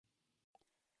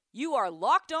You are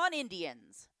Locked On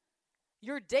Indians,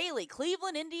 your daily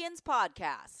Cleveland Indians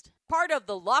podcast. Part of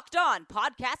the Locked On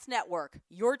Podcast Network,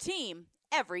 your team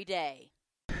every day.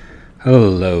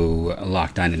 Hello,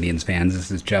 Locked On Indians fans.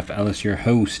 This is Jeff Ellis, your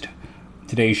host.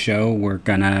 Today's show, we're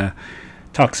going to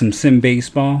talk some sim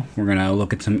baseball. We're going to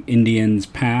look at some Indians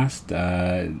past.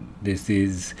 This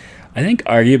is, I think,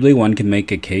 arguably one can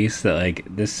make a case that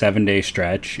this 7-day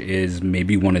stretch is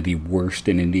maybe one of the worst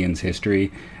in Indians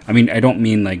history. I mean, I don't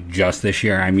mean just this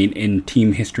year. I mean in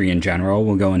team history in general.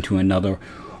 We'll go into another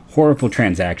horrible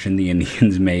transaction the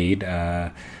Indians made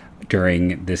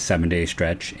during this 7-day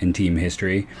stretch in team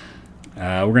history.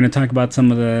 We're going to talk about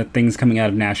some of the things coming out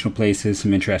of national places,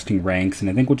 some interesting ranks, and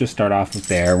I think we'll just start off with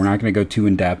there. We're not going to go too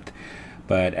in depth,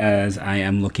 but as I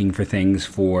am looking for things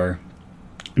for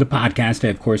the podcast, I,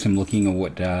 of course, am looking at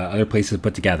what other places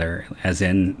put together, as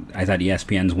in, I thought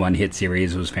ESPN's One Hit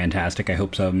series was fantastic. I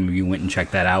hope some of you went and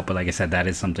checked that out, but like I said, that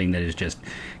is something that is just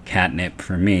catnip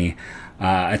for me.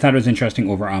 I thought it was interesting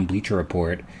over on Bleacher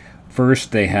Report.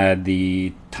 First, they had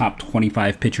the top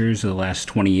 25 pitchers of the last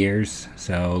 20 years,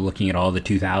 so looking at all the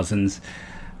 2000s.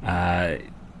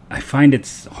 I find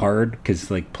it's hard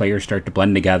because players start to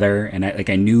blend together, and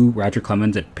I knew Roger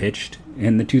Clemens had pitched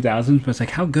in the 2000s, but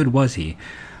it's how good was he?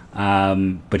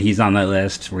 But he's on that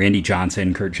list. Randy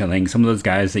Johnson, Curt Schilling, some of those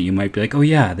guys that you might be oh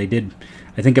yeah, they did.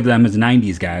 I think of them as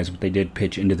 90s guys, but they did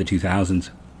pitch into the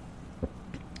 2000s.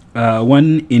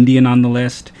 One Indian on the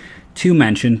list, two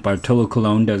mentioned. Bartolo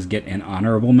Colon does get an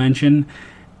honorable mention,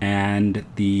 and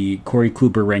the Corey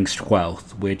Kluber ranks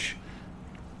 12th, which,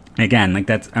 again,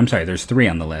 I'm sorry, there's three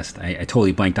on the list. I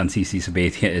totally blanked on CC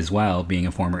Sabathia as well, being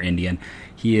a former Indian.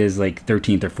 He is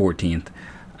 13th or 14th.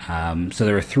 So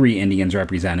there were three Indians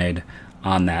represented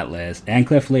on that list. And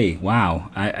Cliff Lee, wow.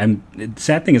 The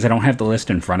sad thing is I don't have the list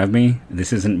in front of me.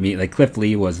 This isn't me. Cliff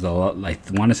Lee was I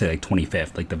want to say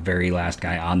 25th, the very last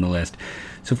guy on the list.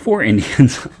 So four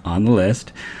Indians on the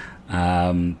list.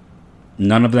 None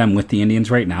of them with the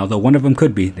Indians right now, though one of them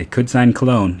could be. They could sign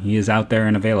Cologne. He is out there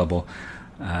and available.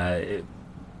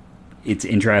 It's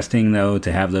interesting, though,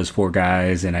 to have those four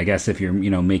guys, and I guess if you're,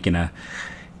 making a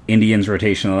Indians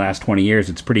rotation in the last 20 years,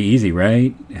 it's pretty easy,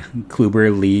 right?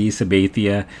 Kluber, Lee,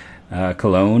 Sabathia,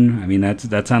 Cologne. I mean,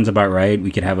 that sounds about right.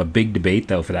 We could have a big debate,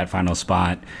 though, for that final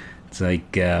spot. It's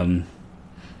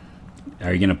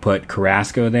are you going to put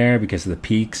Carrasco there because of the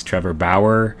peaks? Trevor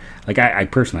Bauer? I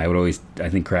personally, I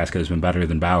think Carrasco's been better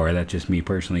than Bauer. That's just me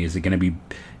personally. Is it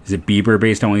Bieber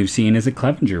based on what we've seen? Is it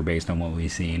Clevenger based on what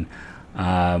we've seen?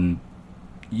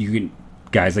 You can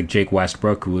guys like Jake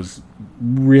Westbrook, who was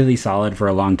really solid for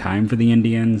a long time for the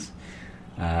Indians.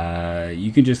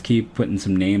 You can just keep putting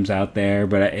some names out there,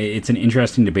 but it's an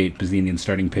interesting debate because the Indians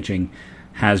starting pitching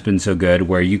has been so good,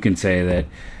 where you can say that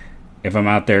if I'm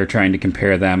out there trying to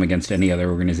compare them against any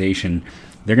other organization,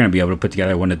 they're going to be able to put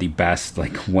together one of the best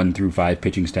 1 through 5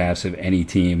 pitching staffs of any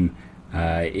team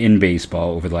in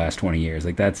baseball over the last 20 years.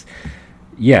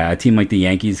 A team like the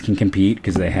Yankees can compete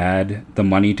because they had the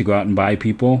money to go out and buy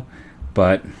people,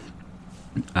 but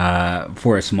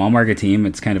for a small market team,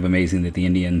 it's kind of amazing that the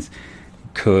Indians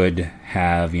could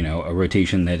have, a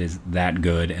rotation that is that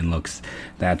good and looks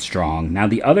that strong. Now,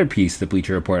 the other piece that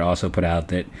Bleacher Report also put out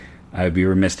that I would be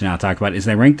remiss to not talk about is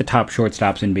they ranked the top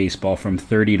shortstops in baseball from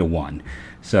 30 to 1.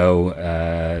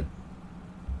 So,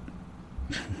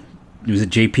 was it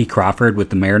J.P. Crawford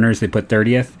with the Mariners? They put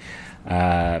 30th.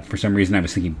 For some reason, I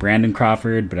was thinking Brandon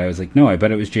Crawford, but I was no, I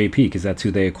bet it was J.P. because that's who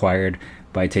they acquired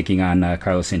by taking on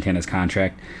Carlos Santana's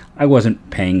contract. I wasn't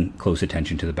paying close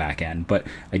attention to the back end, but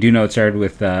I do know it started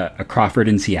with a Crawford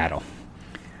in Seattle.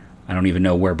 I don't even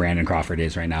know where Brandon Crawford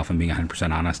is right now, if I'm being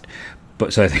 100% honest.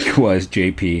 But so I think it was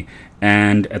JP.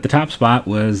 And at the top spot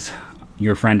was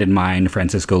your friend and mine,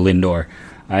 Francisco Lindor.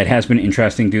 It has been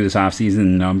interesting through this offseason, the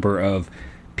number of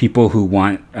people who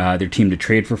want their team to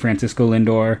trade for Francisco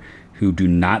Lindor, who do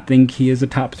not think he is a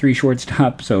top 3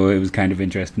 shortstop. So it was kind of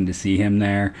interesting to see him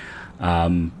there.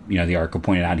 The article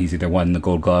pointed out he's either won the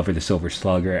Gold Glove or the Silver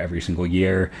Slugger every single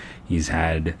year. He's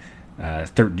had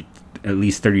at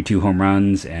least 32 home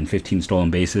runs and 15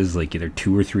 stolen bases, either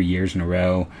 2 or 3 years in a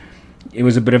row. It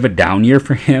was a bit of a down year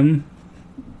for him,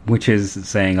 which is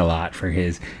saying a lot for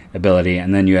his ability.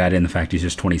 And then you add in the fact he's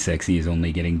just 26. He's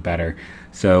only getting better.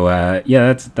 So,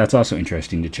 that's also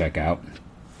interesting to check out.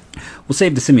 We'll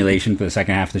save the simulation for the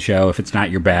second half of the show. If it's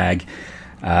not your bag,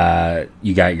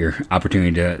 you got your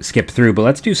opportunity to skip through. But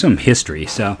let's do some history.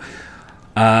 So,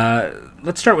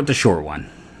 let's start with the short one.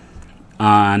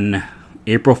 On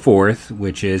April 4th,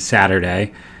 which is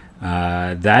Saturday,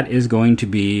 that is going to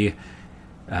be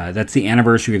That's the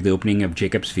anniversary of the opening of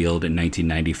Jacobs Field in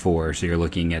 1994. So you're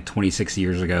looking at 26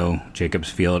 years ago, Jacobs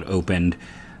Field opened.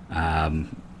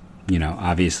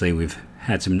 Obviously we've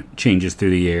had some changes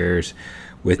through the years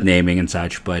with naming and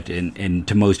such, but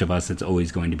to most of us, it's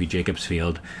always going to be Jacobs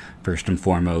Field first and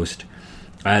foremost.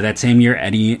 That same year,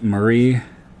 Eddie Murray,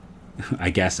 I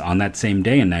guess on that same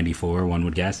day in 94, one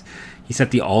would guess, he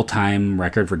set the all-time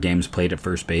record for games played at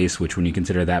first base, which when you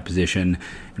consider that position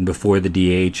and before the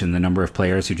DH and the number of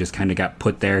players who just kind of got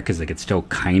put there because they could still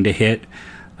kind of hit,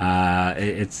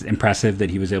 it's impressive that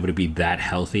he was able to be that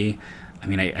healthy. I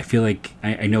mean, I feel like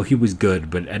I know he was good,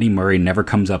 but Eddie Murray never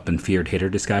comes up in feared hitter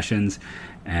discussions,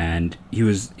 and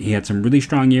he had some really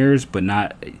strong years, but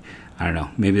not. I don't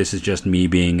know. Maybe this is just me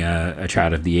being a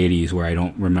child of the '80s, where I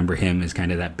don't remember him as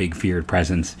kind of that big feared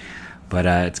presence. But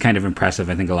it's kind of impressive.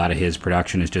 I think a lot of his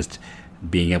production is just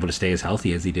being able to stay as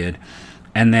healthy as he did.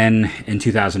 And then in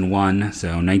 2001,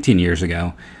 so 19 years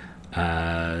ago,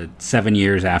 7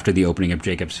 years after the opening of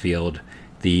Jacobs Field,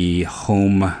 the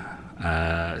home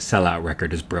sellout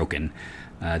record is broken.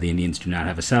 The Indians do not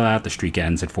have a sellout. The streak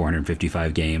ends at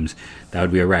 455 games. That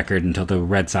would be a record until the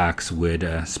Red Sox would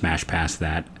smash past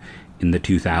that in the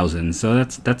 2000s. So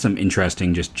that's some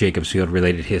interesting just Jacobs Field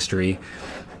related history.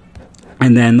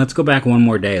 And then let's go back one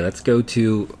more day. Let's go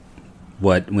to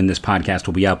when this podcast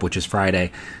will be up, which is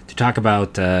Friday, to talk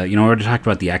about, we're to talk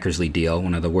about the Eckersley deal,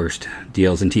 one of the worst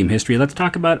deals in team history. Let's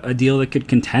talk about a deal that could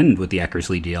contend with the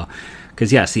Eckersley deal.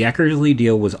 Because, yes, the Eckersley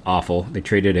deal was awful. They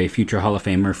traded a future Hall of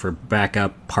Famer for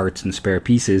backup parts and spare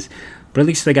pieces, but at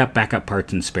least they got backup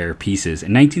parts and spare pieces.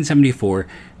 In 1974,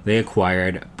 they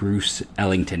acquired Bruce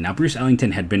Ellington. Now, Bruce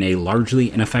Ellington had been a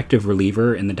largely ineffective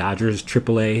reliever in the Dodgers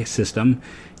AAA system.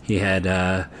 He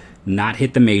had not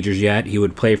hit the majors yet. He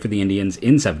would play for the Indians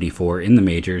in 74 in the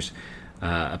majors,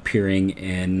 appearing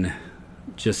in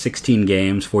just 16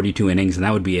 games, 42 innings, and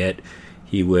that would be it.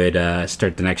 He would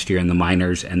start the next year in the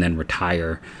minors and then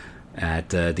retire at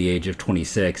the age of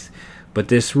 26. But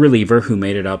this reliever who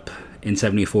made it up in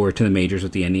 74 to the majors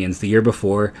with the Indians the year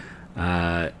before,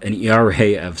 an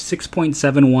ERA of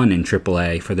 6.71 in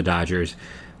AAA for the Dodgers,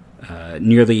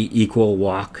 nearly equal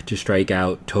walk to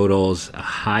strikeout totals, a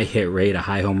high hit rate, a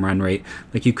high home run rate.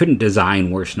 Like, you couldn't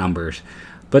design worse numbers.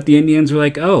 But the Indians were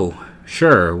like, oh,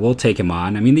 sure, we'll take him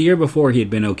on. I mean, the year before he had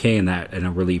been okay in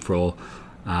a relief role.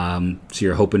 So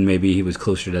you're hoping maybe he was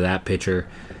closer to that pitcher.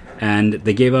 And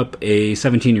they gave up a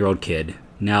 17-year-old kid.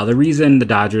 Now, the reason the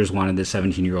Dodgers wanted this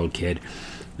 17-year-old kid,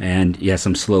 and yes,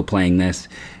 I'm slow playing this,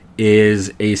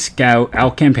 is a scout.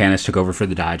 Al Campanis took over for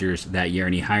the Dodgers that year,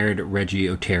 and he hired Reggie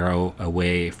Otero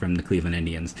away from the Cleveland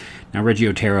Indians. Now, Reggie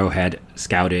Otero had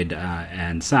scouted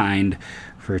and signed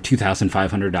for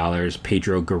 $2,500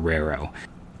 Pedro Guerrero.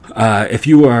 If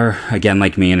you are, again,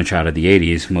 like me and a child of the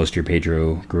 80s, most of your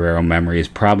Pedro Guerrero memories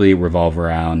probably revolve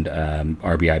around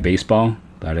RBI baseball.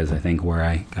 That is, I think, where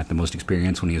I got the most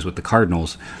experience when he was with the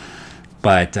Cardinals.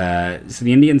 But, so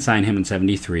the Indians signed him in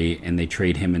 73, and they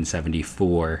trade him in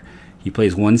 74. He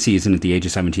plays one season at the age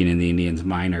of 17 in the Indians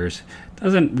minors.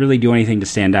 Doesn't really do anything to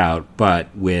stand out,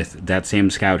 but with that same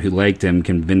scout who liked him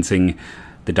convincing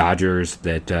the Dodgers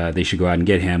that they should go out and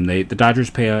get him, the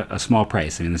Dodgers pay a small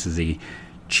price. I mean, this is a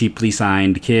cheaply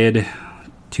signed kid,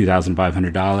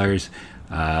 $2,500.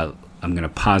 I'm going to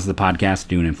pause the podcast to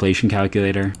do an inflation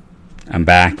calculator. I'm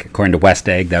back. According to West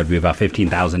Egg, that would be about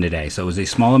 $15,000 a day. So it was a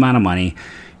small amount of money.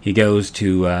 He goes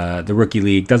to the rookie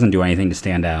league, doesn't do anything to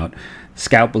stand out.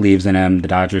 Scout believes in him. The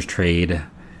Dodgers trade,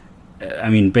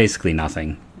 basically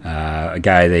nothing. A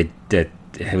guy that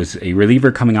was a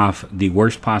reliever coming off the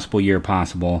worst possible year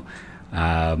possible,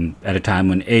 at a time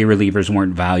when A, relievers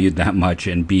weren't valued that much,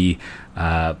 and B,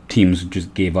 teams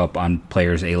just gave up on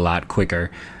players a lot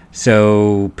quicker.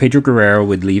 So Pedro Guerrero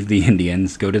would leave the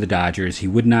Indians, go to the Dodgers. He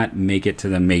would not make it to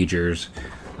the majors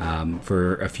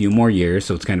for a few more years,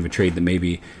 so it's kind of a trade that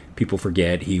maybe people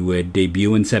forget. He would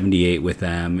debut in 78 with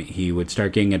them. He would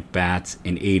start getting at bats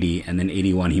in 80, and then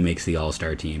 81 he makes the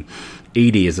All-Star team.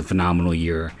 80 is a phenomenal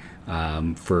year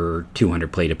for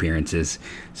 200 plate appearances.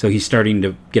 So he's starting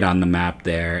to get on the map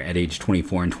there at age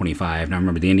 24 and 25. Now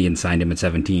remember, the Indians signed him at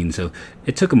 17, so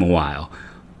it took him a while.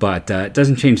 But it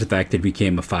doesn't change the fact that he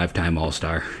became a 5-time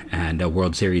All-Star and a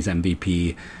World Series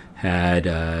MVP,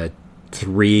 had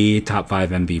 3 top 5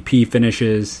 MVP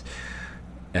finishes.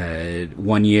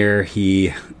 1 year,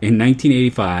 in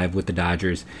 1985 with the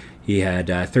Dodgers, he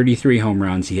had 33 home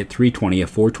runs. He hit 320, a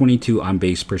 422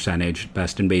 on-base percentage,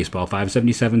 best in baseball,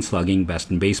 577 slugging,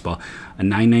 best in baseball, a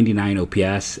 999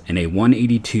 OPS, and a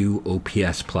 182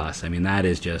 OPS plus. I mean, that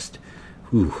is just,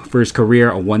 for his career,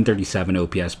 a 137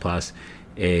 OPS plus.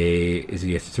 Is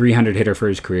he a 300 hitter for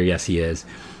his career? Yes, he is.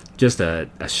 just a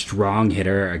strong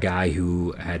hitter, a guy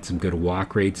who had some good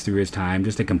walk rates through his time,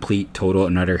 just a complete, total,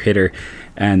 and utter hitter.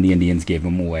 And the Indians gave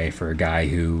him away for a guy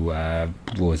who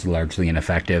was largely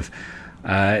ineffective.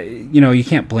 You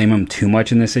can't blame him too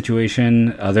much in this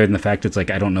situation, other than the fact it's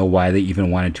like, I don't know why they even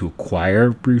wanted to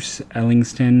acquire Bruce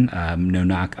Ellington. No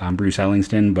knock on Bruce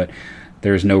Ellington, but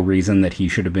there's no reason that he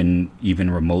should have been even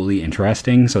remotely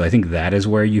interesting. So I think that is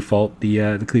where you fault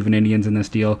the Cleveland Indians in this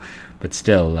deal. But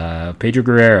still, Pedro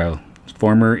Guerrero,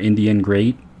 former Indian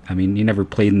great. I mean, he never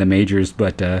played in the majors,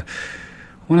 but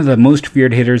one of the most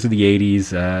feared hitters of the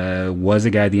 80s, was a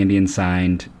guy the Indians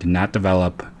signed, did not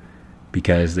develop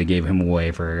because they gave him away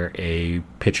for a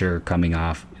pitcher coming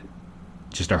off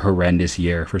just a horrendous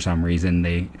year for some reason.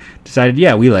 They decided,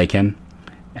 yeah, we like him.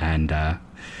 And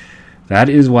that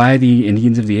is why the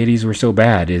Indians of the 80s were so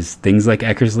bad, is things like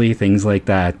Eckersley, things like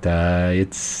that.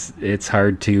 It's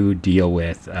hard to deal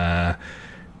with.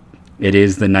 It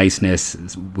is the niceness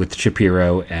with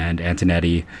Shapiro and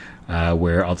Antonetti,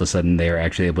 where all of a sudden they are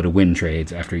actually able to win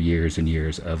trades after years and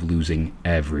years of losing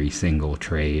every single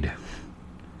trade.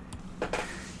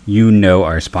 You know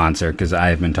our sponsor, because I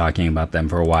have been talking about them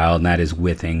for a while, and that is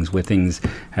Withings. Withings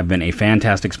have been a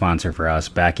fantastic sponsor for us,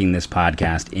 backing this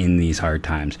podcast in these hard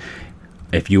times.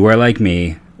 If you are like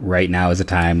me, right now is a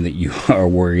time that you are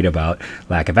worried about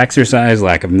lack of exercise,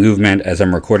 lack of movement. As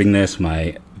I'm recording this,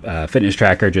 my fitness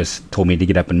tracker just told me to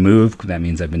get up and move. That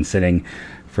means I've been sitting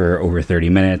for over 30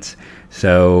 minutes.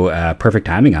 So perfect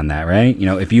timing on that, right?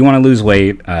 If you want to lose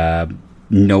weight,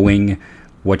 knowing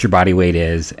what your body weight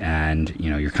is and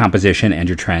your composition and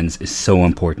your trends is so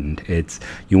important.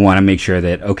 You want to make sure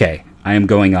that, okay, I am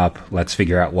going up, let's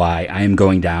figure out why. I am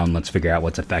going down, let's figure out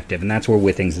what's effective. And that's where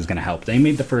Withings is going to help. They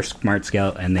made the first smart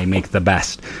scale and they make the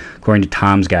best, according to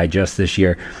Tom's Guide just this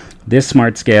year. This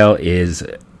smart scale is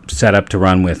set up to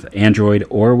run with Android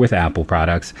or with Apple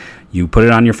products. You put it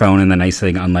on your phone, and the nice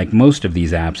thing, unlike most of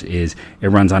these apps, is it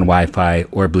runs on Wi-Fi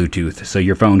or Bluetooth. So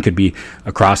your phone could be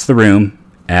across the room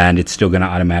and it's still going to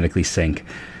automatically sync.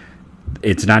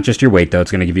 It's not just your weight, though.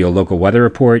 It's going to give you a local weather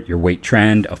report, your weight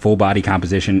trend, a full body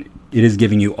composition. It is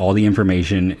giving you all the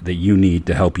information that you need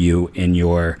to help you in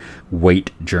your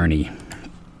weight journey.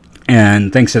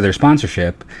 And thanks to their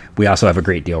sponsorship, we also have a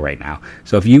great deal right now.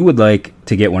 So if you would like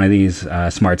to get one of these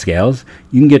smart scales,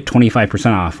 you can get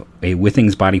 25% off a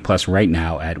Withings Body Plus right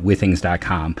now at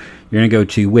withings.com. You're going to go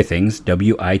to Withings,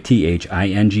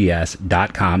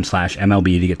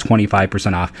 WITHINGS.com/MLB to get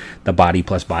 25% off the Body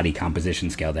Plus Body Composition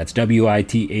Scale. That's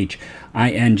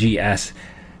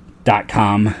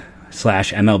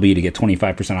WITHINGS.com/MLB to get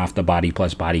 25% off the Body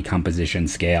Plus Body Composition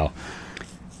Scale.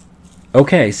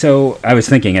 Okay, so I was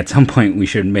thinking at some point we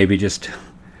should maybe just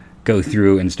go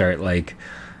through and start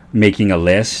making a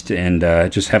list and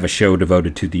just have a show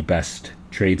devoted to the best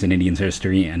trades in Indians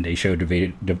history and a show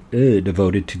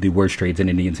devoted to the worst trades in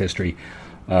Indians history.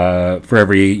 For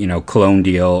every Cologne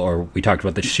deal, or we talked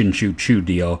about the Shin-Soo Choo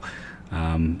deal,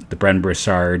 the Bren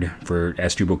Broussard for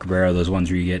Asdrubal Cabrera, those ones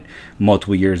where you get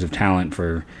multiple years of talent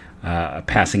for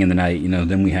passing in the night.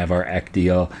 Then we have our Eck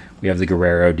deal, we have the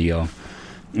Guerrero deal.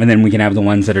 And then we can have the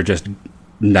ones that are just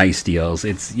nice deals.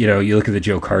 It's, you look at the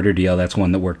Joe Carter deal, that's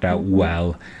one that worked out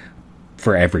well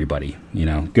for everybody.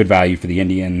 Good value for the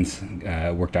Indians,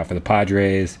 worked out for the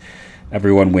Padres.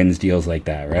 Everyone wins deals like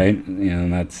that, right?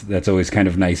 That's always kind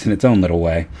of nice in its own little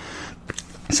way.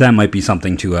 So that might be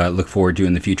something to look forward to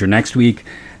in the future. Next week,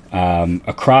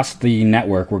 across the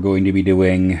network, we're going to be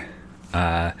doing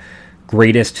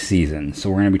greatest seasons. So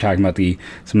we're going to be talking about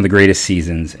some of the greatest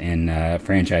seasons in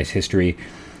franchise history.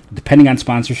 Depending on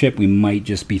sponsorship, we might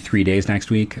just be 3 days next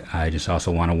week. I just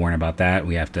also want to warn about that.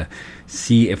 We have to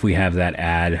see if we have that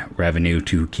ad revenue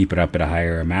to keep it up at a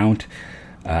higher amount.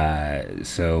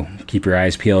 So keep your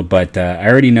eyes peeled. But I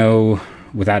already know,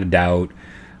 without a doubt,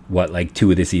 what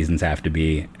 2 of the seasons have to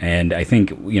be. And I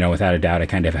think, without a doubt, I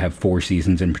kind of have 4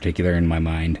 seasons in particular in my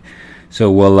mind. So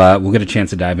we'll get a chance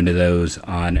to dive into those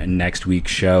on next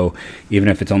week's show. Even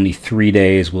if it's only 3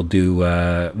 days, we'll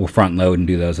front load and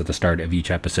do those at the start of each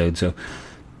episode. So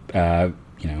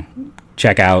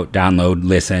check out, download,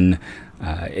 listen.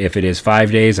 If it is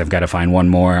 5 days, I've got to find one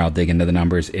more. I'll dig into the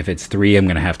numbers. If it's 3, I'm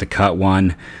going to have to cut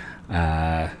one,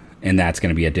 and that's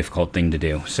going to be a difficult thing to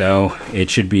do. So it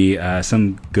should be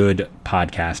some good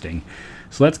podcasting.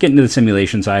 So let's get into the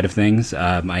simulation side of things.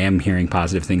 I am hearing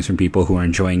positive things from people who are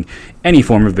enjoying any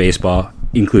form of baseball,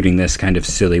 including this kind of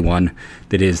silly one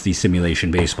that is the Simulation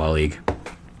Baseball League.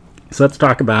 So let's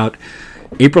talk about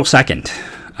April 2nd.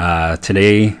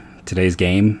 Today's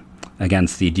game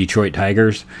against the Detroit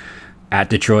Tigers at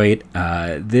Detroit.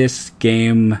 This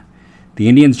game The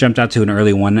Indians jumped out to an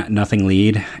early 1-0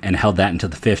 lead and held that until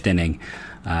the 5th inning.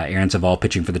 Aaron Civale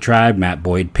pitching for the Tribe, Matt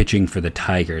Boyd pitching for the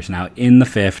Tigers. Now, in the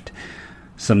 5th,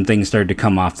 some things started to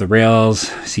come off the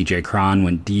rails. C.J. Cron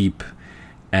went deep,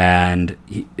 and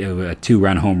a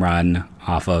 2-run home run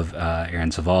off of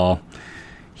Aaron Civale.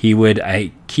 He would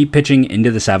keep pitching into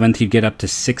the 7th. He'd get up to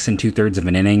 6 2/3 of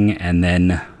an inning, and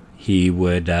then he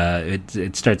would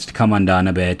it starts to come undone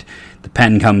a bit. The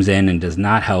pen comes in and does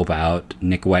not help out.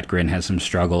 Nick Wetgren has some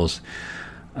struggles,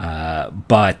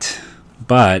 but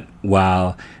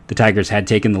while the Tigers had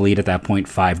taken the lead at that point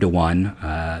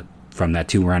 5-1 from that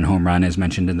 2-run home run as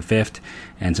mentioned in the 5th,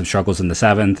 and some struggles in the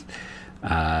 7th,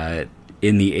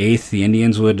 in the 8th the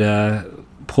Indians would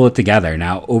pull it together.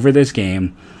 Now, over this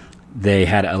game, they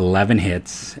had 11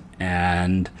 hits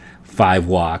and 5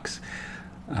 walks.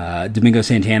 Domingo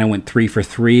Santana went 3 for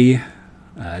 3,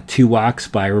 2 walks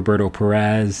by Roberto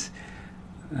Perez.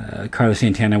 Carlos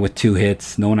Santana with 2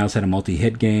 hits. No one else had a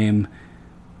multi-hit game.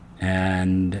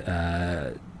 And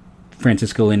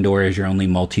Francisco Lindor is your only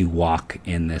multi-walk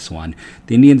in this one.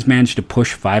 The Indians managed to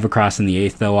push 5 across in the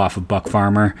 8th, though, off of Buck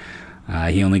Farmer.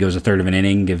 He only goes a third of an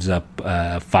inning, gives up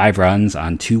 5 runs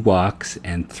on 2 walks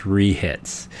and 3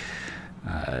 hits.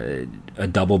 A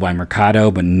double by Mercado,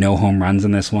 but no home runs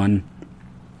in this one.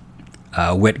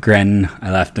 Whitgren,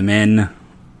 I left him in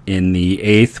the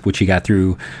 8th, which he got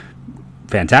through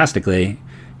fantastically.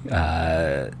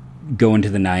 Going to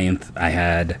the 9th, I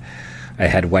had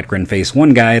Whitgren face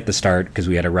one guy at the start because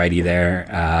we had a righty there,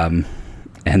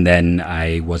 and then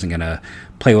I wasn't going to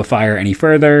play with fire any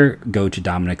further, go to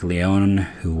Dominic Leone,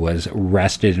 who was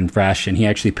rested and fresh, and he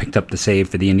actually picked up the save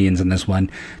for the Indians in this one,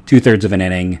 2/3 of an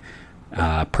inning.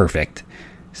 Perfect.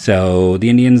 So the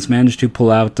Indians managed to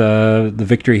pull out the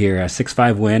victory here. A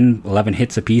 6-5 win, 11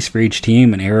 hits apiece for each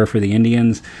team, an error for the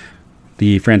Indians.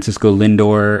 The Francisco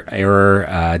Lindor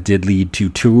error did lead to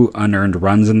 2 unearned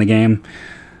runs in the game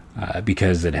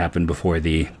because it happened before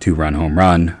the 2-run home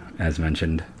run, as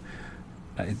mentioned.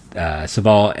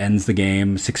 Civale ends the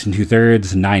game 6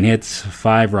 2/3, 9 hits,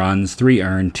 5 runs, 3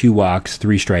 earned, 2 walks,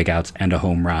 3 strikeouts, and a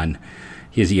home run.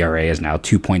 His ERA is now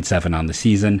 2.7 on the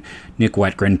season. Nick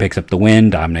Wetgren picks up the win.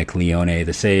 Dominic Leone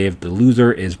the save. The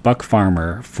loser is Buck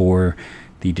Farmer for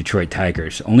the Detroit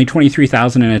Tigers. Only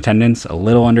 23,000 in attendance, a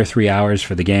little under 3 hours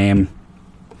for the game,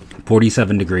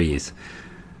 47 degrees.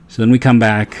 So then we come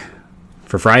back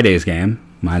for Friday's game.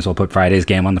 Might as well put Friday's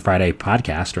game on the Friday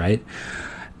podcast, right?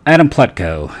 Adam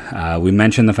Plutko. We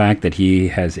mentioned the fact that he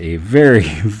has a very,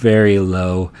 very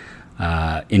low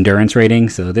endurance rating,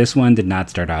 so this one did not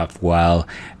start off well,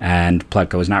 and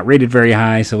Plutko was not rated very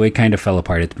high, so it kind of fell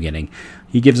apart at the beginning.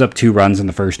 He gives up 2 runs in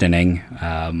the first inning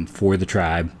for the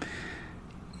Tribe,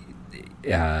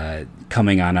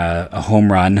 coming on a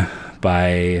home run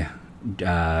by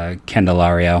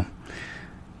Candelario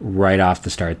right off the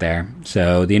start there.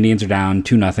 So the Indians are down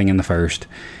 2-0 in the first.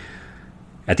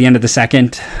 At the end of the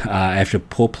second, I have to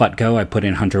pull Plutko. I put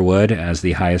in Hunter Wood as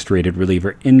the highest rated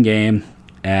reliever in game.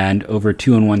 And over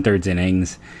 2 1/3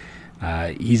 innings,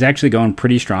 he's actually going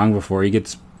pretty strong before he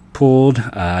gets pulled.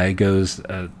 It goes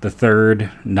the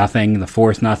 3rd, 0, the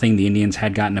 4th, 0. The Indians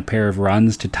had gotten a pair of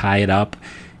runs to tie it up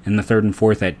in the 3rd and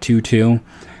 4th at 2-2.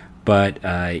 But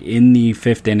in the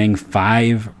 5th inning,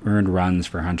 5 earned runs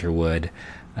for Hunter Wood.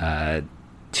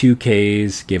 2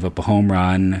 Ks, gave up a home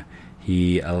run.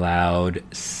 He allowed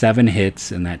 7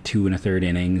 hits in that 2 1/3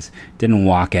 innings. Didn't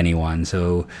walk anyone.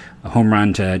 So a home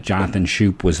run to Jonathan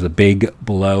Schoop was the big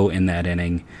blow in that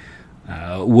inning.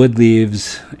 Wood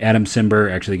leaves. Adam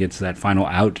Cimber actually gets that final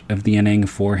out of the inning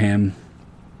for him.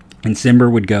 And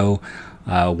Cimber would go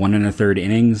 1 1/3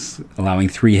 innings, allowing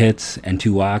 3 hits and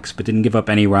 2 walks, but didn't give up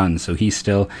any runs. So he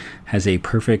still has a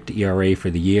perfect ERA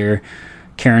for the year.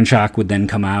 Karinchak would then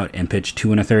come out and pitch 2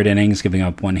 1/3 innings, giving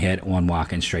up 1 hit, 1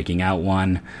 walk, and striking out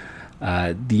 1.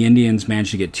 The Indians managed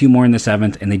to get 2 more in the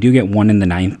 7th, and they do get 1 in the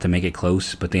 9th to make it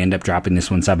close, but they end up dropping this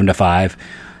one 7-5.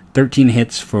 13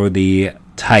 hits for the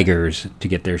Tigers to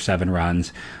get their 7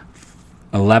 runs.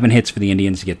 11 hits for the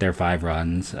Indians to get their 5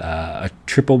 runs. A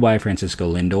triple by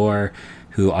Francisco Lindor,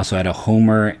 who also had a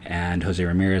homer, and Jose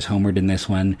Ramirez homered in this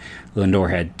one.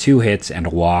 Lindor had 2 hits and a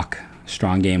walk.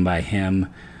 Strong game by him.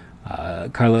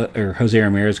 Jose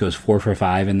Ramirez goes 4 for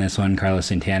 5 in this one. Carlos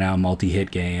Santana, a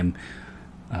multi-hit game.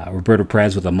 Roberto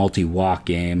Perez with a multi-walk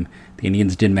game. The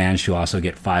Indians did manage to also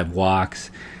get 5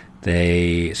 walks.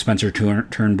 Spencer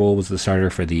Turnbull was the starter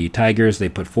for the Tigers. They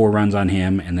put 4 runs on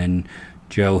him, and then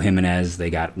Joe Jimenez, they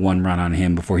got 1 run on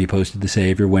him before he posted the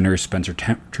save. Your winner is Spencer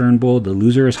Turnbull. The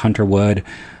loser is Hunter Wood.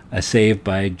 A save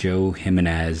by Joe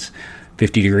Jimenez.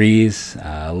 50 degrees,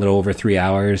 a little over 3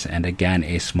 hours, and again,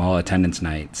 a small attendance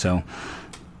night. So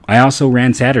I also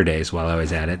ran Saturdays while I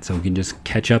was at it, so we can just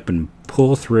catch up and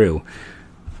pull through.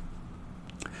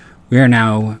 We are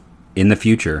now in the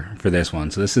future for this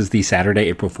one. So this is the Saturday,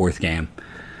 April 4th game.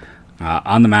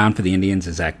 On the mound for the Indians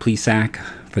is Zach Plesac.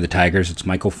 For the Tigers, it's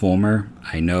Michael Fulmer.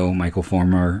 I know Michael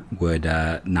Fulmer would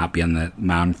not be on the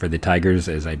mound for the Tigers,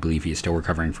 as I believe he is still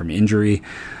recovering from injury.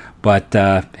 But,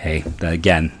 hey,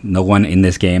 again, no one in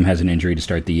this game has an injury to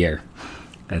start the year.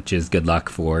 That's just good luck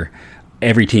for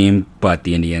every team but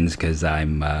the Indians, because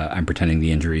I'm pretending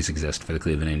the injuries exist for the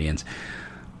Cleveland Indians.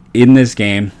 In this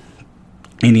game,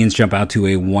 Indians jump out to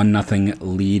a 1-0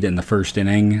 lead in the first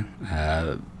inning.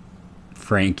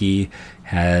 Frankie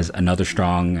has another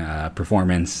strong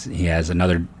performance. He has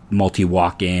another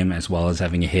multi-walk game, as well as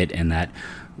having a hit and that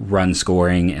run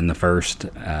scoring in the first.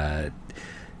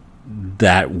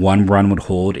 That one run would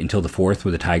hold until the fourth,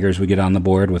 where the Tigers would get on the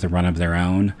board with a run of their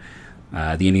own.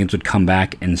 The Indians would come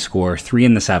back and score 3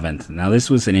 in the seventh. Now, this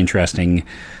was an interesting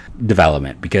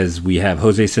development because we have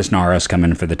Jose Cisneros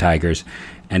coming for the Tigers,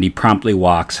 and he promptly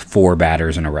walks 4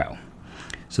 batters in a row.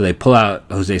 So they pull out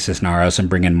Jose Cisneros and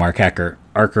bring in Mark Ecker.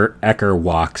 Ecker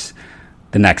walks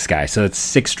the next guy. So it's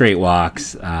 6 straight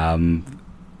walks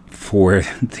for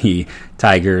the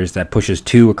Tigers. That pushes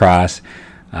 2 across.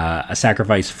 A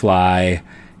sacrifice fly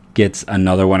gets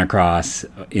another one across.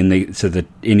 So the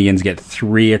Indians get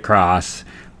 3 across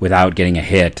without getting a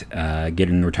hit,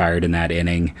 getting retired in that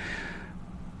inning.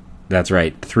 That's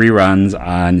right, 3 runs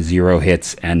on 0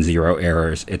 hits and 0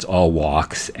 errors. It's all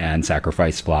walks and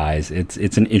sacrifice flies.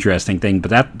 It's an interesting thing,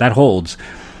 but that holds.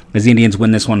 As the Indians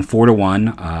win this one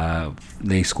 4-1,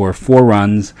 they score 4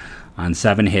 runs on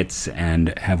 7 hits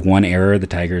and have 1 error. The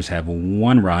Tigers have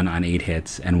 1 run on 8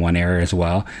 hits and 1 error as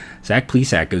well. Zach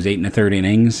Plesac goes 8 1/3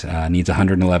 innings, needs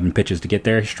 111 pitches to get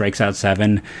there, strikes out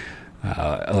 7,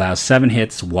 allows 7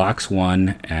 hits, walks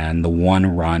 1, and the 1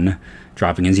 run,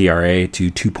 dropping his ERA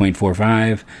to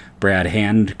 2.45. Brad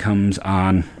Hand comes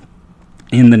on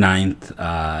in the 9th.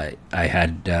 I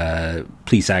had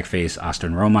Plesac face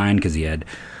Austin Romine because he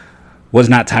was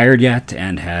not tired yet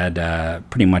and had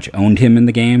pretty much owned him in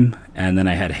the game. And then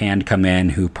I had Hand come in,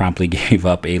 who promptly gave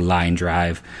up a line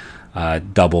drive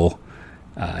double.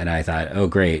 And I thought, oh,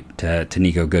 great, to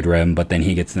Nico Goodrum. But then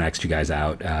he gets the next 2 guys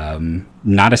out.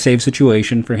 Not a save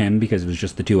situation for him because it was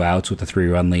just the 2 outs with a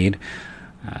 3-run lead.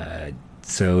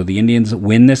 So the Indians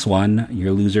win this one.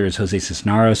 Your loser is Jose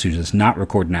Cisneros, who does not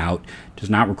record an out, does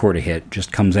not record a hit,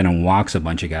 just comes in and walks a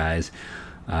bunch of guys.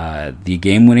 The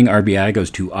game-winning RBI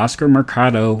goes to Oscar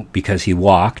Mercado because he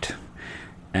walked.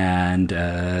 And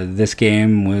this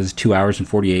game was 2 hours and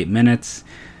 48 minutes.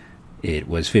 It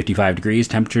was 55 degrees.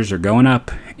 Temperatures are going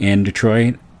up in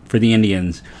Detroit for the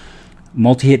Indians.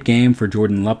 Multi-hit game for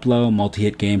Jordan Luplow.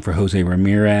 Multi-hit game for Jose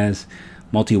Ramirez.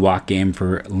 Multi-walk game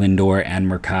for Lindor and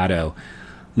Mercado.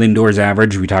 Lindor's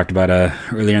average, we talked about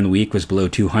earlier in the week, was below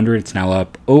 200. It's now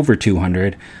up over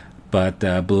 200. But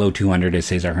below 200 is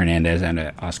Cesar Hernandez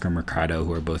and Oscar Mercado,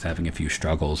 who are both having a few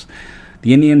struggles.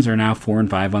 The Indians are now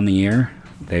 4-5 on the year.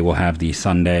 They will have the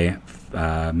Sunday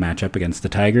matchup against the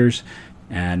Tigers.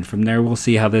 And from there, we'll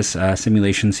see how this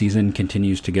simulation season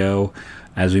continues to go.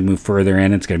 As we move further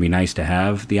in, it's going to be nice to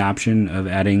have the option of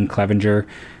adding Clevenger,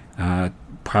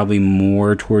 probably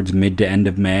more towards mid to end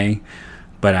of May.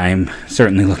 But I'm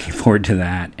certainly looking forward to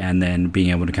that, and then being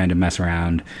able to kind of mess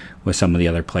around with some of the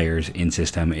other players in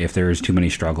system if there's too many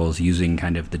struggles, using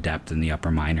kind of the depth in the upper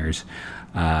minors.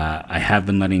 I have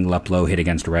been letting Luplow hit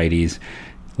against righties.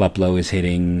 Luplow is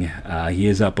hitting, he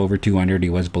is up over 200, he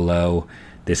was below.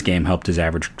 This game helped his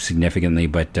average significantly,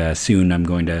 but soon I'm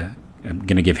going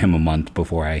to give him a month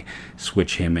before I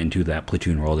switch him into that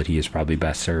platoon role that he is probably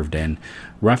best served in.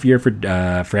 Rough year for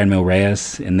Franmil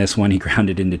Reyes. In this one, he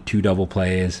grounded into 2 double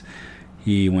plays.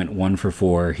 He went 1 for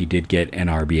 4. He did get an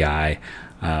RBI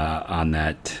on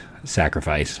that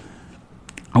sacrifice.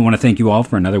 I want to thank you all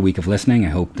for another week of listening. I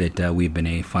hope that we've been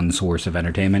a fun source of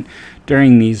entertainment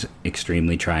during these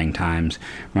extremely trying times.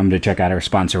 Remember to check out our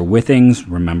sponsor, Withings.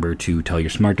 Remember to tell your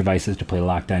smart devices to play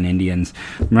Locked On Indians.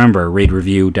 Remember, rate,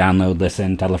 review, download,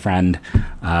 listen, tell a friend,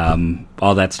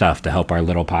 all that stuff to help our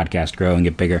little podcast grow and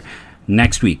get bigger.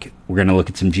 Next week, we're going to look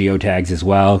at some geotags as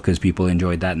well, because people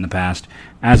enjoyed that in the past.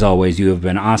 As always, you have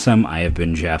been awesome. I have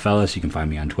been Jeff Ellis. You can find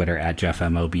me on Twitter at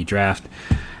JeffMLBDraft.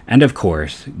 And of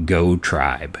course, go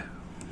Tribe.